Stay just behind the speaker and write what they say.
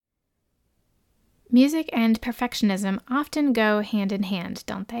Music and perfectionism often go hand in hand,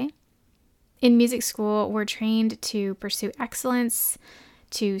 don't they? In music school, we're trained to pursue excellence,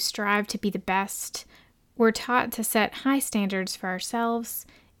 to strive to be the best. We're taught to set high standards for ourselves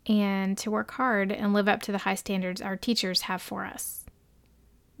and to work hard and live up to the high standards our teachers have for us.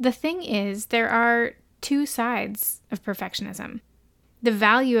 The thing is, there are two sides of perfectionism. The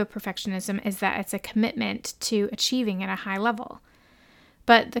value of perfectionism is that it's a commitment to achieving at a high level.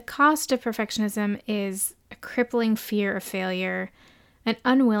 But the cost of perfectionism is a crippling fear of failure, an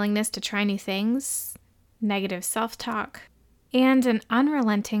unwillingness to try new things, negative self-talk, and an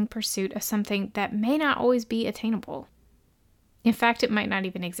unrelenting pursuit of something that may not always be attainable. In fact, it might not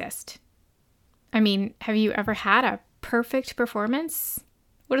even exist. I mean, have you ever had a perfect performance?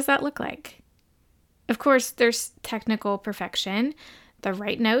 What does that look like? Of course, there's technical perfection, the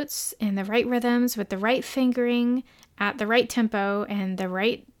right notes and the right rhythms with the right fingering at the right tempo and the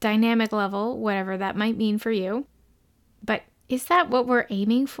right dynamic level, whatever that might mean for you. But is that what we're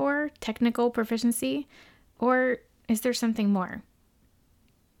aiming for, technical proficiency? Or is there something more?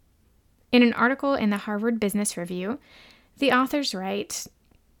 In an article in the Harvard Business Review, the authors write,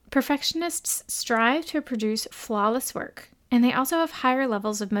 "Perfectionists strive to produce flawless work, and they also have higher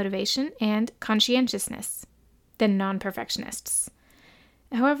levels of motivation and conscientiousness than non-perfectionists.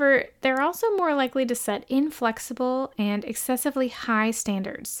 However, they're also more likely to set inflexible and excessively high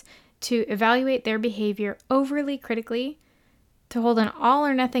standards, to evaluate their behavior overly critically, to hold an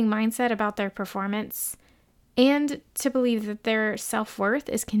all-or-nothing mindset about their performance, and to believe that their self-worth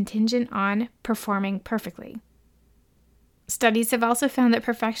is contingent on performing perfectly." Studies have also found that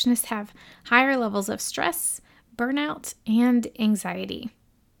perfectionists have higher levels of stress, burnout, and anxiety.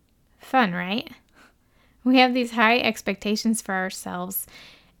 Fun, right? We have these high expectations for ourselves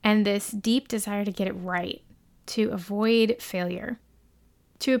and this deep desire to get it right, to avoid failure,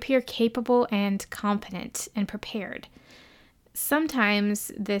 to appear capable and competent and prepared.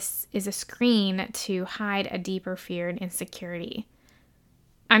 Sometimes this is a screen to hide a deeper fear and insecurity.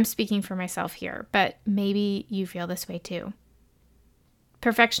 I'm speaking for myself here, but maybe you feel this way too.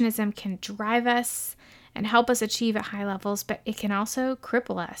 Perfectionism can drive us and help us achieve at high levels, but it can also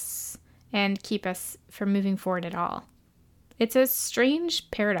cripple us and keep us from moving forward at all. It's a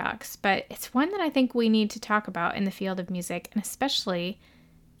strange paradox, but it's one that I think we need to talk about in the field of music, and especially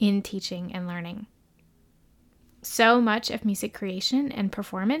in teaching and learning. So much of music creation and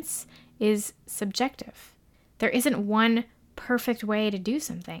performance is subjective. There isn't one perfect way to do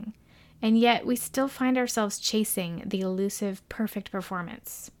something, and yet we still find ourselves chasing the elusive perfect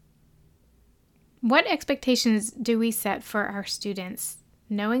performance. What expectations do we set for our students,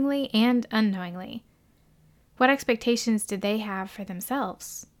 knowingly and unknowingly? What expectations do they have for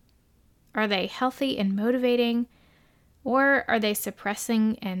themselves? Are they healthy and motivating, or are they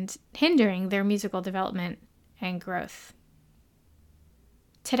suppressing and hindering their musical development and growth?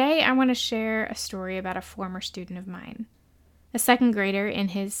 Today, I want to share a story about a former student of mine, a second grader in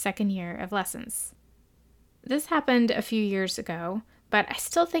his second year of lessons. This happened a few years ago, but I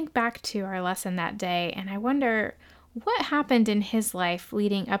still think back to our lesson that day, and I wonder what happened in his life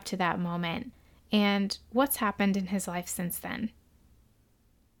leading up to that moment, and what's happened in his life since then.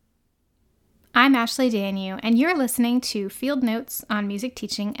 I'm Ashley Daniel, and you're listening to Field Notes on Music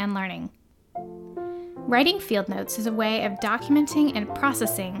Teaching and Learning. Writing field notes is a way of documenting and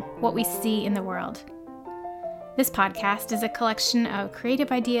processing what we see in the world. This podcast is a collection of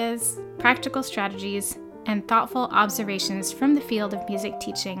creative ideas, practical strategies, and thoughtful observations from the field of music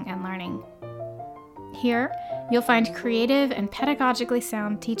teaching and learning. Here, you'll find creative and pedagogically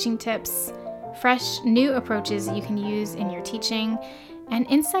sound teaching tips, fresh, new approaches you can use in your teaching, and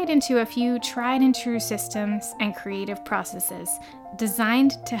insight into a few tried and true systems and creative processes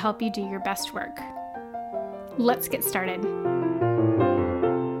designed to help you do your best work. Let's get started.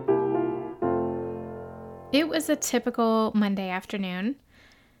 It was a typical Monday afternoon.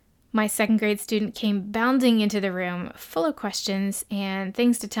 My second grade student came bounding into the room, full of questions and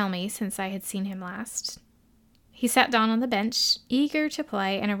things to tell me since I had seen him last. He sat down on the bench, eager to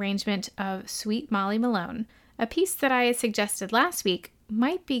play an arrangement of Sweet Molly Malone, a piece that I had suggested last week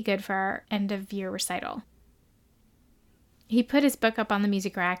might be good for our end-of-year recital. He put his book up on the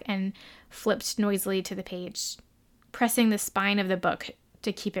music rack and flipped noisily to the page, pressing the spine of the book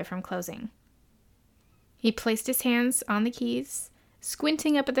to keep it from closing. He placed his hands on the keys,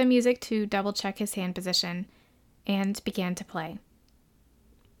 squinting up at the music to double-check his hand position, and began to play.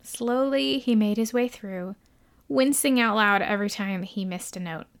 Slowly, he made his way through, wincing out loud every time he missed a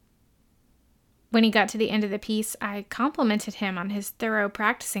note. When he got to the end of the piece, I complimented him on his thorough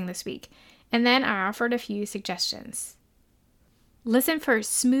practicing this week, and then I offered a few suggestions. Listen for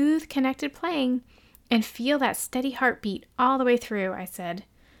smooth, connected playing, And feel that steady heartbeat all the way through, I said.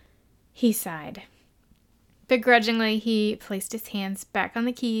 He sighed. Begrudgingly, he placed his hands back on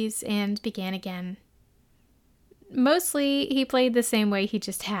the keys and began again. Mostly, he played the same way he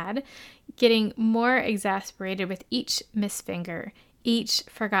just had, getting more exasperated with each missed finger, each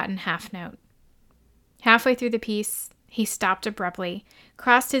forgotten half note. Halfway through the piece, he stopped abruptly,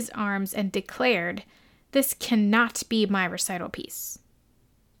 crossed his arms, and declared, "This cannot be my recital piece."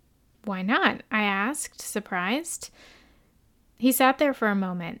 "Why not?" I asked, surprised. He sat there for a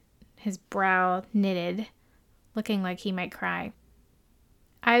moment, his brow knitted, looking like he might cry.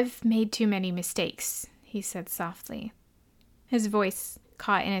 "I've made too many mistakes," he said softly. His voice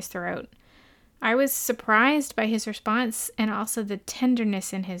caught in his throat. I was surprised by his response and also the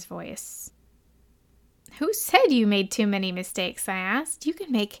tenderness in his voice. "Who said you made too many mistakes?" I asked. "You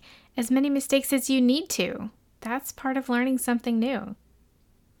can make as many mistakes as you need to. That's part of learning something new."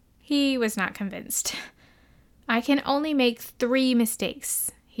 He was not convinced. "I can only make 3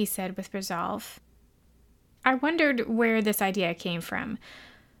 mistakes," he said with resolve. I wondered where this idea came from.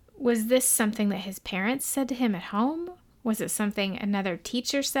 Was this something that his parents said to him at home? Was it something another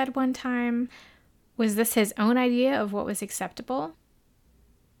teacher said one time? Was this his own idea of what was acceptable?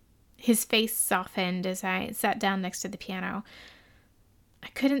 His face softened as I sat down next to the piano. "I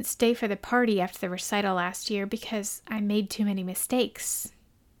couldn't stay for the party after the recital last year because I made too many mistakes,"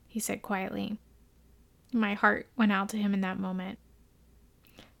 he said quietly. My heart went out to him in that moment.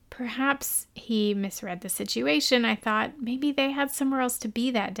 Perhaps he misread the situation, I thought. Maybe they had somewhere else to be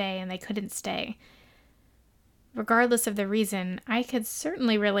that day and they couldn't stay. Regardless of the reason, I could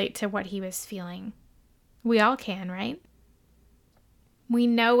certainly relate to what he was feeling. We all can, right? We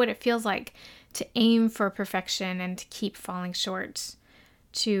know what it feels like to aim for perfection and to keep falling short,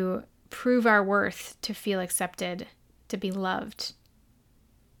 to prove our worth, to feel accepted, to be loved.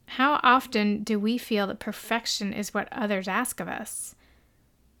 How often do we feel that perfection is what others ask of us?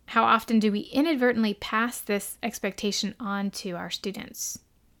 How often do we inadvertently pass this expectation on to our students?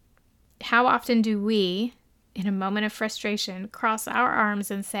 How often do we, in a moment of frustration, cross our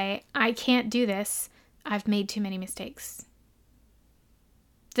arms and say, "I can't do this. I've made too many mistakes"?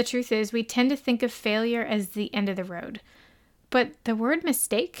 The truth is, we tend to think of failure as the end of the road. But the word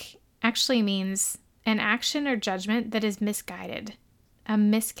mistake actually means an action or judgment that is misguided, a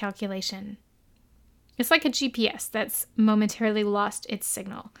miscalculation. It's like a GPS that's momentarily lost its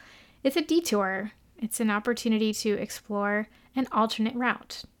signal. It's a detour. It's an opportunity to explore an alternate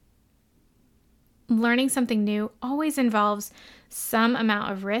route. Learning something new always involves some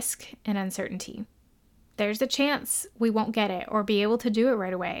amount of risk and uncertainty. There's a chance we won't get it or be able to do it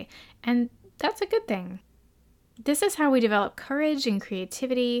right away, and that's a good thing. This is how we develop courage and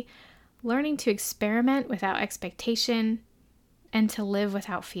creativity, learning to experiment without expectation, and to live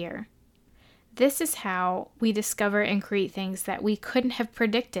without fear. This is how we discover and create things that we couldn't have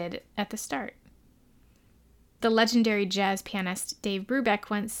predicted at the start. The legendary jazz pianist Dave Brubeck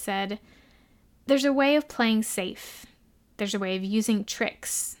once said, "There's a way of playing safe. There's a way of using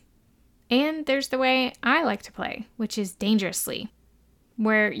tricks. And there's the way I like to play, which is dangerously,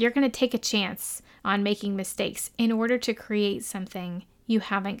 where you're going to take a chance on making mistakes in order to create something you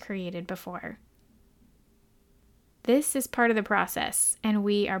haven't created before." This is part of the process, and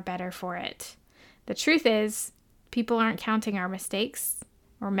we are better for it. The truth is, people aren't counting our mistakes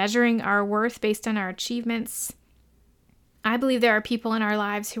or measuring our worth based on our achievements. I believe there are people in our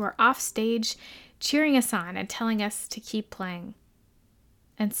lives who are off stage cheering us on and telling us to keep playing.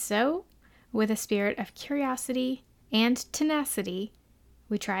 And so, with a spirit of curiosity and tenacity,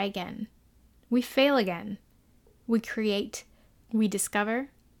 we try again. We fail again. We create. We discover.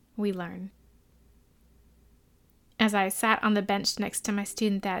 We learn. As I sat on the bench next to my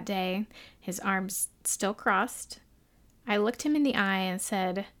student that day, his arms still crossed, I looked him in the eye and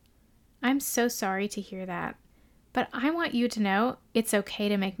said, "I'm so sorry to hear that, but I want you to know it's okay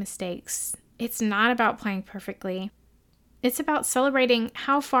to make mistakes. It's not about playing perfectly. It's about celebrating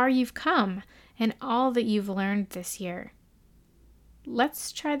how far you've come and all that you've learned this year.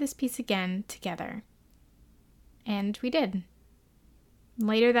 Let's try this piece again together." And we did.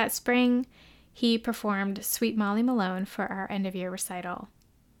 Later that spring, he performed Sweet Molly Malone for our end-of-year recital.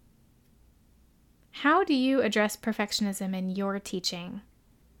 How do you address perfectionism in your teaching?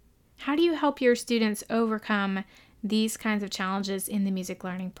 How do you help your students overcome these kinds of challenges in the music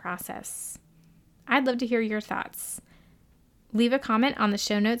learning process? I'd love to hear your thoughts. Leave a comment on the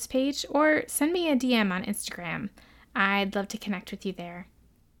show notes page or send me a DM on Instagram. I'd love to connect with you there.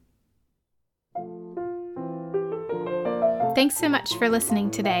 Thanks so much for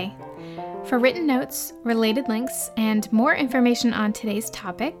listening today. For written notes, related links, and more information on today's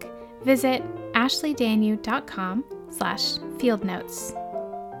topic, visit ashleydanu.com/fieldnotes.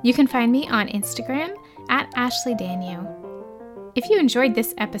 You can find me on Instagram at ashleydanu. If you enjoyed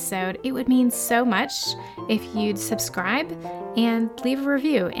this episode, it would mean so much if you'd subscribe and leave a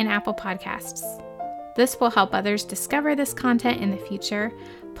review in Apple Podcasts. This will help others discover this content in the future.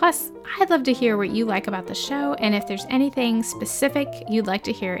 Plus, I'd love to hear what you like about the show and if there's anything specific you'd like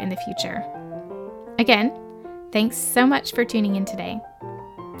to hear in the future. Again, thanks so much for tuning in today.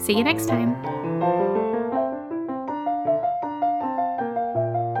 See you next time.